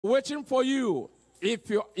Waiting for you. If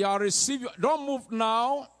you are receiving, don't move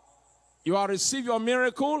now. You are receiving your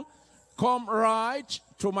miracle. Come right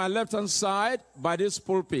to my left-hand side by this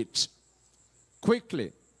pulpit.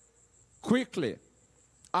 Quickly. Quickly.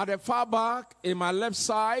 At the far back, in my left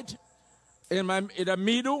side, in the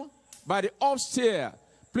middle, by the upstairs.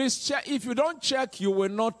 Please check. If you don't check, you will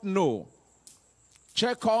not know.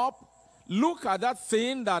 Check up. Look at that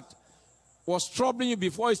thing that was troubling you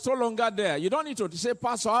before. It's no longer there. You don't need to say,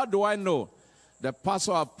 Pastor, how do I know? The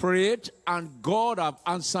pastor have prayed and God have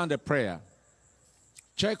answered the prayer.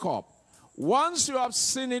 Check up. Once you have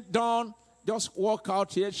seen it done, just walk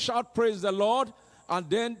out here, shout praise the Lord, and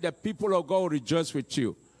then the people of God will rejoice with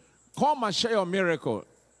you. Come and share your miracle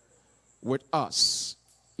with us.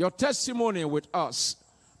 Your testimony with us.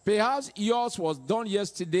 Perhaps yours was done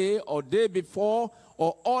yesterday or day before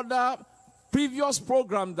or other previous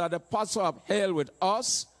program that the pastor have held with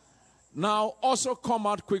us. Now also come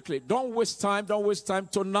out quickly. Don't waste time. Don't waste time.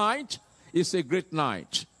 Tonight is a great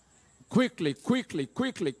night. Quickly, quickly,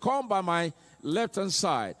 quickly. Come by my left-hand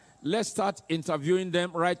side. Let's start interviewing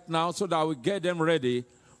them right now so that we get them ready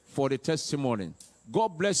for the testimony. God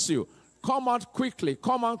bless you. Come out quickly.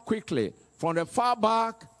 Come out quickly. From the far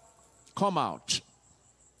back, come out.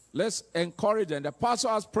 Let's encourage them. The pastor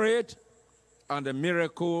has prayed and the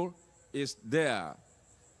miracle is there.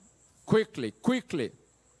 Quickly, quickly.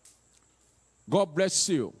 God bless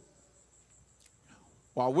you.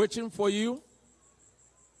 We're waiting for you.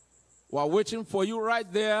 We're waiting for you right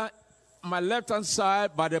there, my left-hand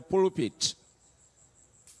side by the pulpit.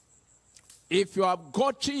 If you have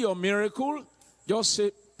gotten your miracle, just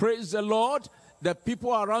say, praise the Lord. The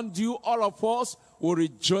people around you, all of us, will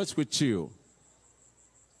rejoice with you.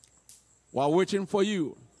 We're waiting for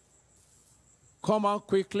you. Come out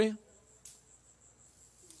quickly.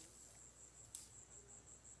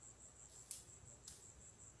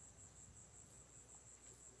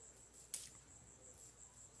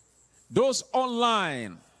 Those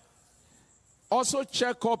online, also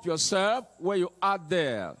check up yourself where you are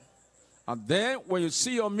there. And then when you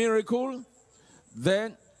see your miracle,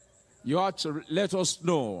 then you have to let us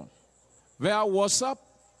know via WhatsApp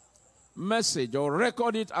message or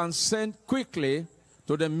record it and send quickly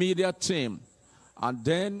to the media team. And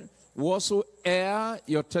then we also air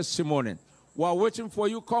your testimony. We're waiting for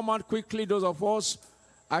you. Come out quickly, those of us.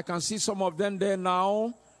 I can see some of them there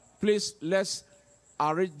now. Please, let's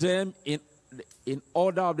arrange them in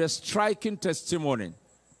order of the striking testimony.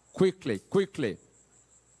 Quickly, quickly,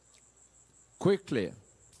 quickly.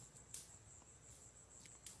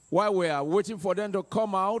 While we are waiting for them to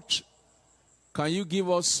come out, can you give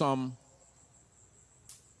us some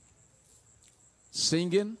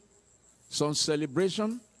singing, some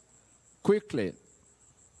celebration? Quickly.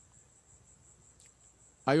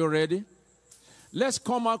 Are you ready? Let's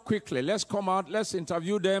come out quickly. Let's come out. Let's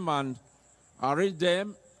interview them and arrange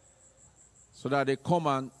them so that they come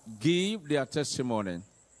and give their testimony.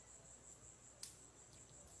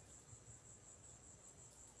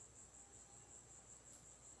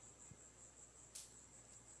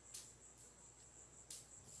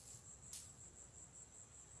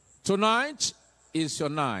 Tonight is your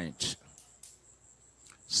night.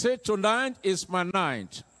 Say, tonight is my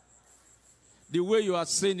night. The way you are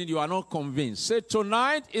saying it, you are not convinced. Say,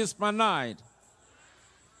 tonight is my night.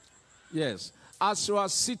 Yes. As you are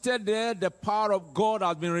seated there, the power of God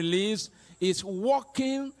has been released. It's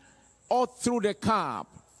walking all through the camp.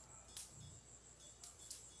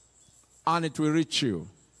 And it will reach you.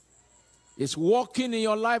 It's walking in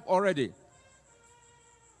your life already.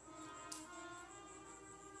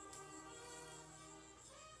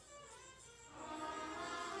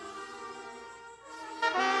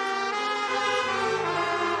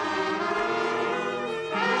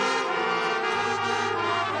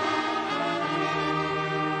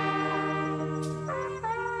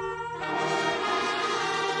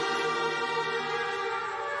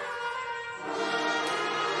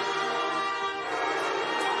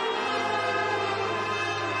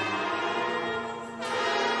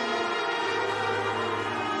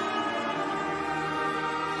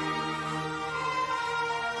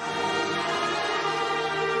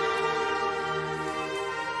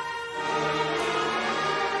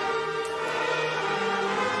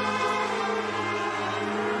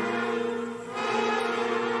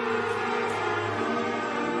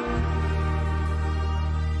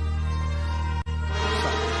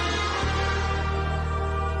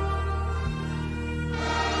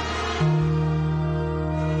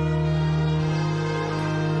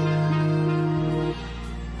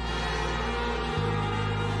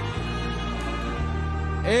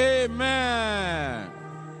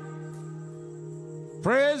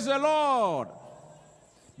 Praise the Lord.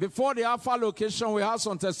 Before the Alpha location, we have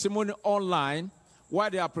some testimony online. While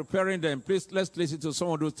they are preparing them, please let's listen to some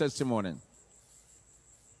of those testimonies.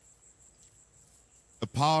 The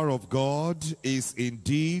power of God is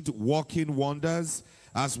indeed working wonders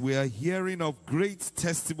as we are hearing of great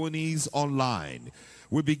testimonies online.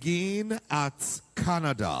 We begin at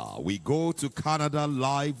Canada. We go to Canada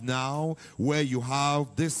live now, where you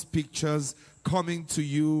have these pictures coming to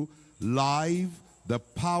you live. The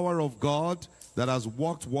power of God that has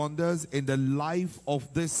worked wonders in the life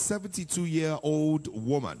of this 72-year-old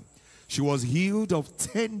woman. She was healed of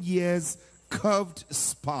 10 years curved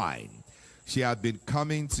spine. She had been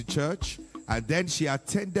coming to church, and then she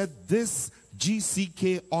attended this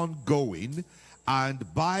GCK ongoing, and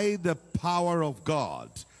by the power of God,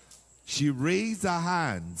 she raised her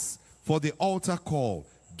hands for the altar call,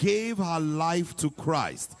 gave her life to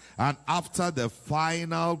Christ, and after the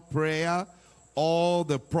final prayer, all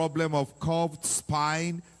the problem of curved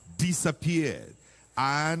spine disappeared.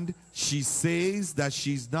 And she says that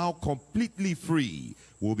she's now completely free.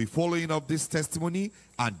 We'll be following up this testimony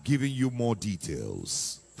and giving you more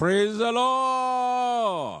details. Praise the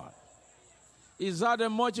Lord. Is that the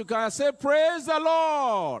much you can say? Praise the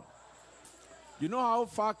Lord. You know how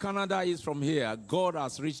far Canada is from here? God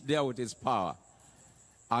has reached there with his power.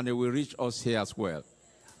 And it will reach us here as well.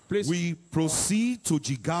 Please. We proceed to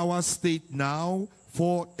Jigawa State now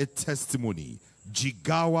for a testimony.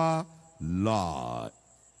 Jigawa, Lord.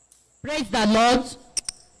 Praise the Lord.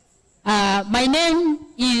 My name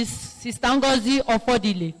is Sister Ngozi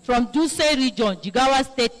Ofodile from Duse region, Jigawa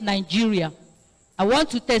State, Nigeria. I want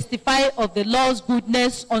to testify of the Lord's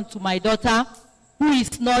goodness unto my daughter, who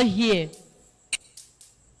is not here.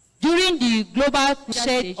 During the global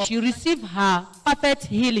crusade, she received her perfect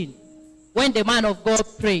healing when the man of God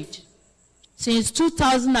prayed. Since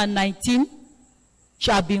 2019, she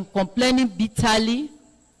has been complaining bitterly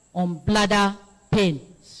on bladder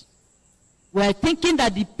pains. We are thinking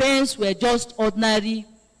that the pains were just ordinary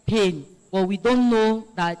pain, but we don't know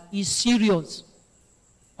that it's serious.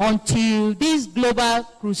 Until this global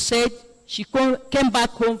crusade, she came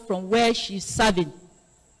back home from where she's serving.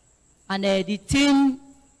 And the team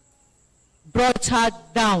brought her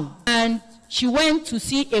down. And she went to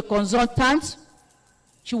see a consultant.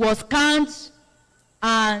 She was scanned,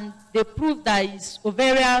 and they proved that it's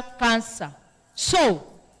ovarian cancer. So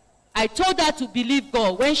I told her to believe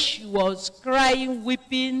God when she was crying,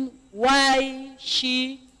 weeping, why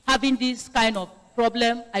she having this kind of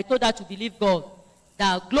problem. I told her to believe God.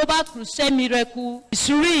 The global crusade miracle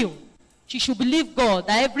is real. She should believe God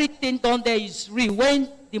that everything done there is real. When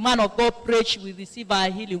the man of God prayed, she will receive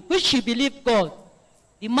her healing, which she believed God.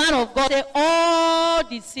 The man of God said all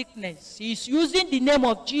the sickness, he is using the name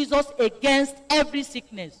of Jesus against every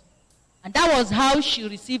sickness. And that was how she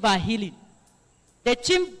received her healing. The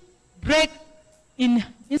team break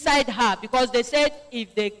inside her because they said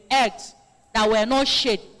if the eggs that were not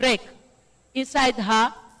shed break inside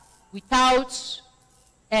her without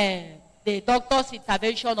the doctor's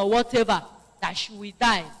intervention or whatever, that she will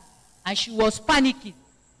die. And she was panicking.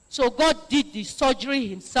 So God did the surgery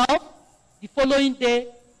himself. The following day,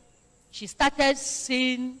 she started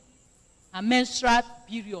seeing a menstrual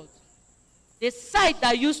period. The side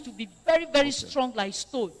that used to be very, very strong like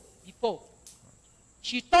stone before.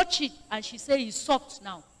 She touched it and she said it's soft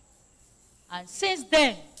now. And since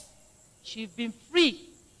then, she's been free.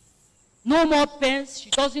 No more pains. She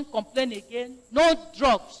doesn't complain again. No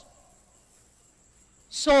drugs.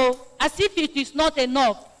 So, as if it is not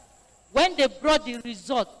enough, when they brought the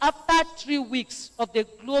result, after 3 weeks of the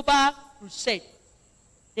global crusade,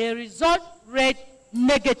 the result read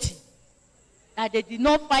negative. That they did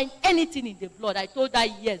not find anything in the blood. I told her,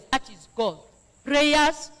 yes, that is God.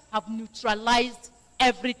 Prayers have neutralized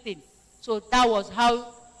everything. So that was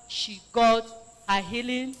how she got her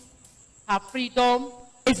healing, her freedom.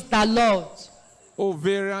 It's the Lord.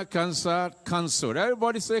 Ovarian cancer cancelled.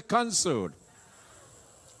 Everybody say cancelled.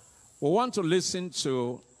 We want to listen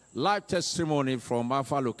to live testimony from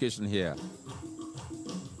Alpha location here.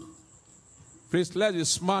 Please, let's be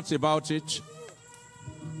smart about it.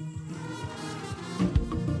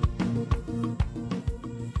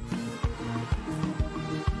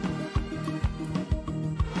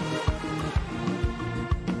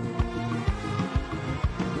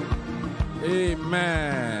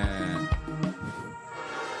 Amen.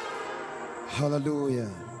 Hallelujah.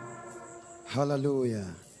 Hallelujah.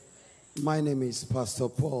 My name is Pastor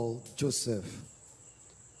Paul Joseph.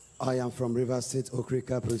 I am from River State,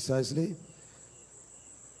 Okrika precisely.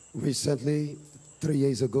 Recently, 3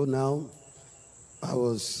 years ago now,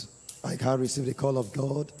 I had received the call of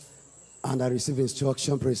God And I received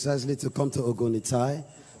instruction precisely to come to Ogonitai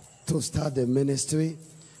to start the ministry.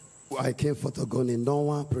 I came for Ogoni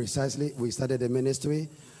Noah precisely. We started the ministry.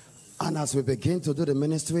 And as we began to do the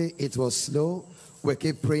ministry, it was slow. We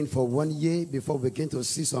kept praying for 1 year before we began to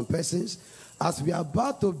see some persons. As we are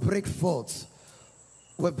about to break forth,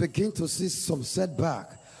 we begin to see some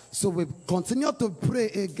setback. So we continue to pray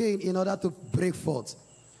again in order to break forth.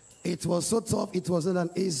 It was so tough, it wasn't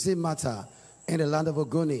an easy matter in the land of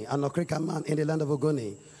Ogoni, an Okrika man in the land of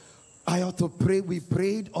Ogoni. I had to pray. We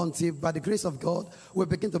prayed until, by the grace of God, we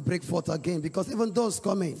begin to break forth again, because even those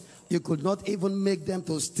coming, you could not even make them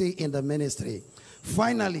to stay in the ministry.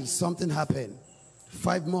 Finally, something happened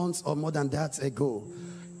 5 months or more than that ago.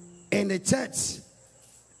 In the church,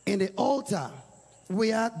 in the altar,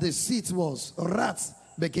 where the seat was, rats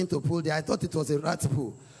began to pull there. I thought it was a rat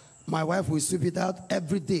pool. My wife will sweep it out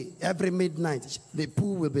every day, every midnight. The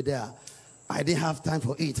pool will be there. I didn't have time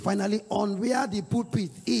for it. Finally, on where the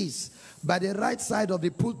pulpit is, by the right side of the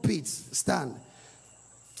pulpit stand,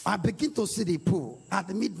 I begin to see the pool. At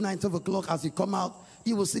midnight, 12 o'clock, as you come out,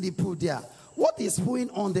 you will see the pool there. What is going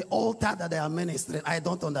on the altar that they are ministering? I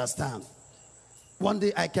don't understand. One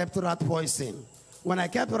day, I kept rat poison. When I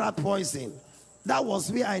kept rat poison, that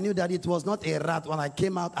was where I knew that it was not a rat. When I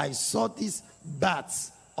came out, I saw these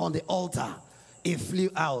bats on the altar. It flew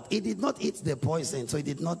out. It did not eat the poison, so it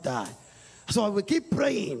did not die. So I will keep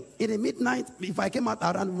praying. In the midnight, if I came out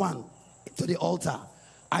around 1 to the altar,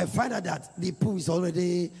 I find out that the pool is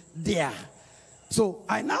already there. So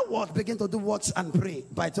I now begin to do watch and pray.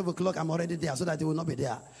 By 12 o'clock, I'm already there, so that it will not be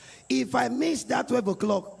there. If I miss that 12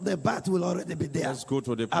 o'clock, the bat will already be there. Let's go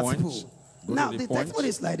to the point. Now, the testimony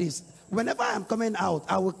is like this. Whenever I'm coming out,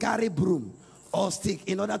 I will carry broom or stick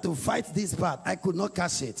in order to fight this bat. I could not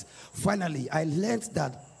catch it. Finally, I learned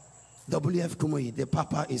that WF KUMUYI, the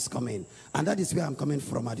Papa is coming. And that is where I'm coming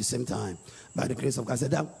from at the same time. By the grace of God, I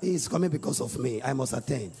said that he is coming because of me. I must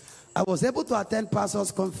attend. I was able to attend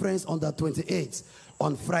Pastor's Conference on the 28th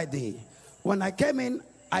on Friday. When I came in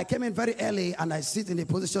very early, and I sit in the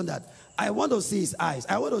position that I want to see his eyes.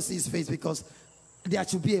 I want to see his face, because there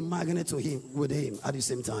should be a magnet to him, with him at the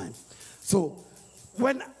same time. So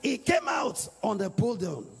when he came out on the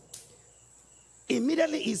podium,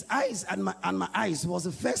 immediately his eyes and my eyes was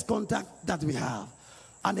the first contact that we have.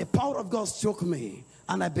 And the power of God struck me,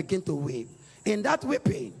 and I began to weep. In that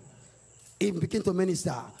weeping, he began to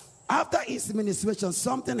minister. After his ministration,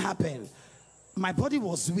 something happened. My body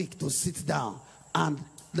was weak to sit down, and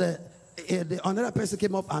the another person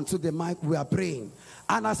came up and took the mic. We are praying,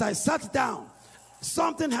 and as I sat down,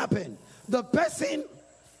 something happened. The thing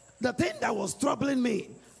that was troubling me,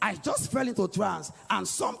 I just fell into trance, and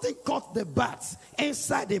something caught the bat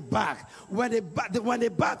inside the bag. When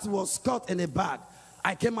the bat was caught in the bag,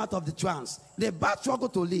 I came out of the trance. The bat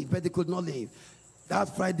struggled to leave, but they could not leave.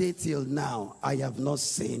 That Friday till now, I have not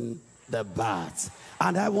seen the bat.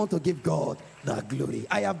 And I want to give God the glory.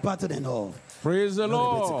 I have battled enough. Praise the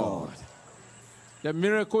Glory be to Lord. God. The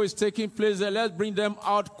miracle is taking place there. Let's bring them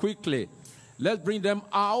out quickly. Let's bring them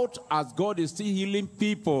out as God is still healing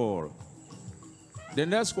people. The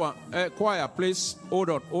next one, choir, please. Hold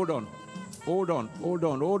on,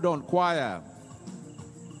 choir.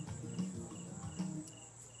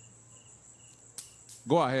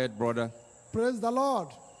 Go ahead, brother. Praise the Lord.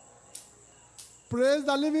 Praise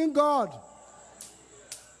the living God.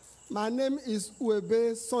 My name is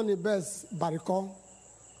Sonibes Bariko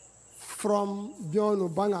from Bionu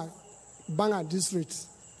Banga district.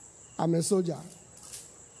 I'm a soldier.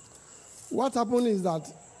 What happened is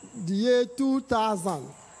that the year 2000,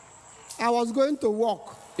 I was going to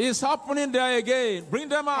work. It's happening there again. Bring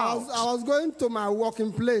them out. I was going to my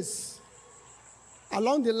working place.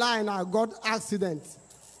 Along the line, I got accident.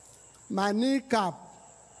 My kneecap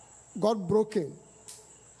got broken.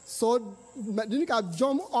 So my kneecap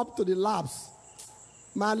jumped up to the laps.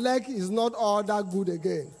 My leg is not all that good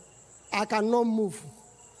again. I cannot move.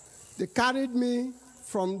 They carried me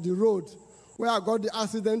from the road where I got the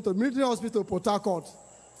accident to military hospital, Port Harcourt.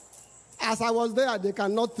 As I was there, they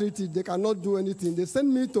cannot treat it. They cannot do anything. They sent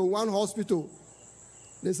me to one hospital.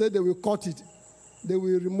 They said they will cut it. They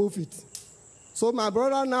will remove it. So my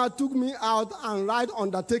brother now took me out and right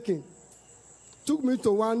undertaking. Took me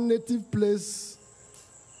to one native place.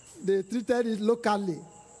 They treated it locally.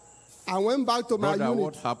 I went back to my unit.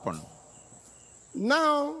 What happened?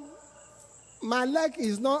 Now, my leg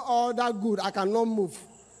is not all that good. I cannot move.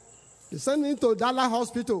 They sent me to Dallas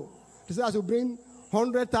Hospital. They said I should bring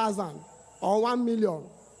 100,000 or 1 million.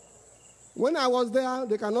 When I was there,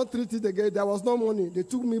 they cannot treat it again. There was no money. They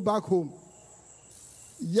took me back home.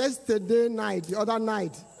 Yesterday night, the other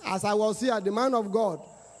night, as I was here, the man of God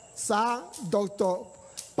Sir, Dr.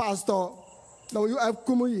 Pastor W.F.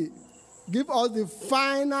 KUMUYI, give us the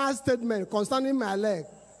final statement concerning my leg.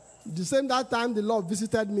 The same that time the Lord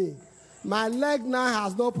visited me. My leg now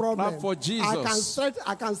has no problem. Clap for Jesus.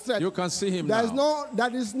 I can stretch. You can see him now.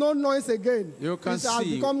 There is no noise again. You can it has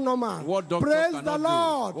see become normal. what doctor Praise cannot the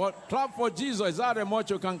Lord. Do. Clap for Jesus. Is that how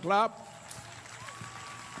much you can clap?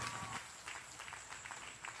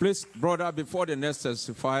 Please, brother, before the next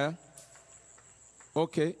testifier.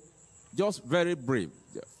 Okay. Just very brief.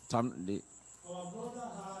 Our brother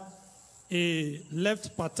had a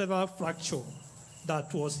left patella fracture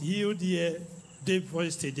that was healed here day before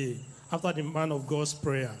yesterday after the man of God's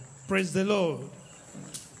prayer. Praise the Lord.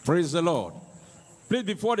 Praise the Lord. Please,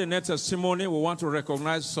 before the next testimony, we want to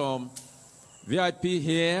recognize some VIP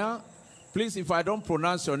here. Please, if I don't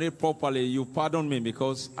pronounce your name properly, you pardon me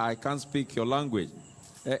because I can't speak your language.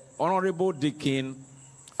 Honorable Deacon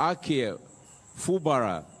Akie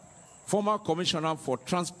Fubara, former Commissioner for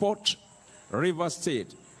Transport, River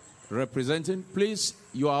State, representing. Please,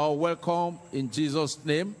 you are all welcome in Jesus'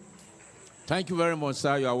 name. Thank you very much,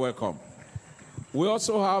 sir. You are welcome. We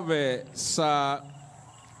also have Sir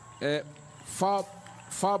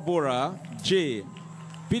Fabora J,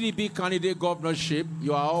 PDP candidate governorship.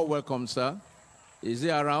 You are all welcome, sir. Is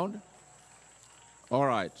he around? All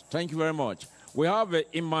right. Thank you very much. We have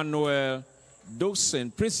Emmanuel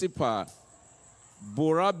Dosen, principal,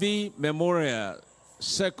 Borabi Memorial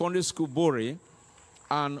Secondary School, Bori,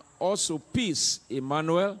 and also Peace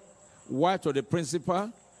Emmanuel, wife of the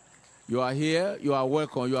principal. You are here. You are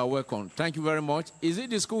welcome. You are welcome. Thank you very much. Is it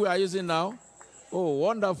the school we are using now? Oh,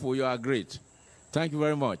 wonderful. You are great. Thank you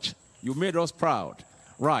very much. You made us proud.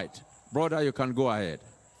 Right. Brother, you can go ahead.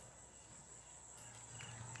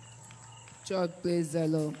 Church, praise the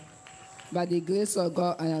Lord. By the grace of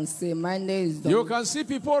God, I am saved. My name is done. You can see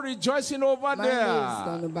people rejoicing over there.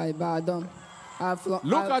 My name is done by Badon.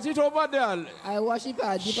 Look at it over there. I worship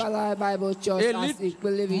at Deeper Life Bible Church as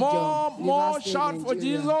Equilibrium. More shout for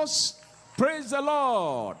Jesus. Praise the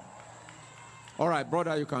Lord. All right,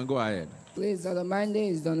 brother, you can go ahead. Praise the Lord. My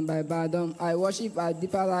name is done by Badon. I worship at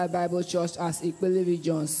Deeper Life Bible Church as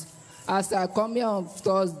Equilibrium. As I come here on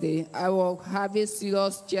Thursday, I will have a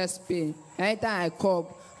serious chest pain. Anytime I cough,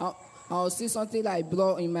 I'll see something like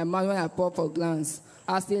blood in my mouth when I pop for glance.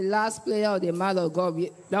 As the last player of the man of God,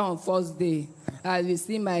 that on first day, I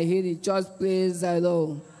receive my healing. Just praise the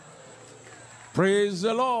Lord. Praise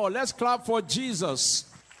the Lord. Let's clap for Jesus.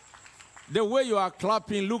 The way you are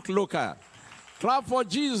clapping, look local. Clap for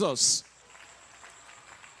Jesus.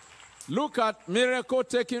 Look at miracle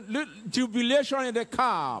taking, jubilation in the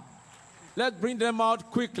camp. Let's bring them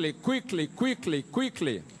out quickly, quickly, quickly,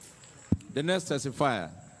 quickly. The next testifier.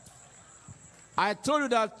 I told you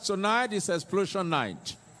that tonight is explosion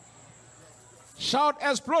night. Shout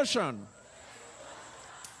explosion.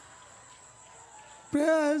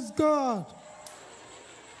 Praise God.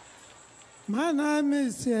 My name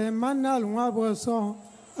is Emmanuel Nwaboso.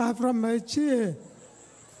 I'm from Echi.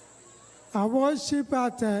 I worship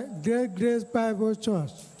at Great Grace Bible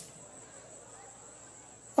Church.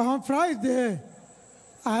 On Friday,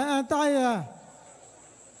 I enter here.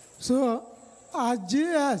 So, our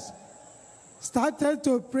GS started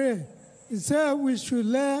to pray. He said we should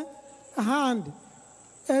lay a hand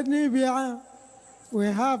anywhere we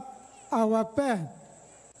have our pen.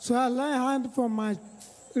 So I lay hand for my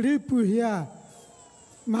rib here.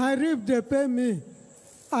 My rib, they pay me.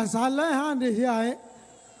 As I lay hand here,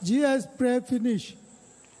 GS pray finish.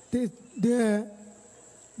 The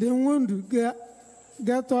wound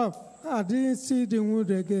get up. I didn't see the wound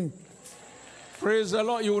again. Praise the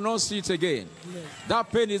Lord. You will not see it again. Yes.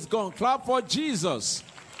 That pain is gone. Clap for Jesus.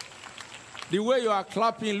 The way you are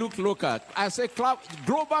clapping, look at. I say clap,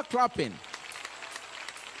 global clapping.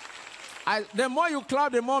 The more you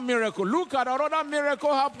clap, the more miracle. Look at another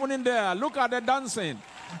miracle happening there. Look at the dancing.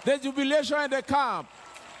 The jubilation in the camp.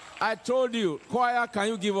 I told you, choir, can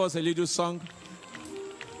you give us a little song?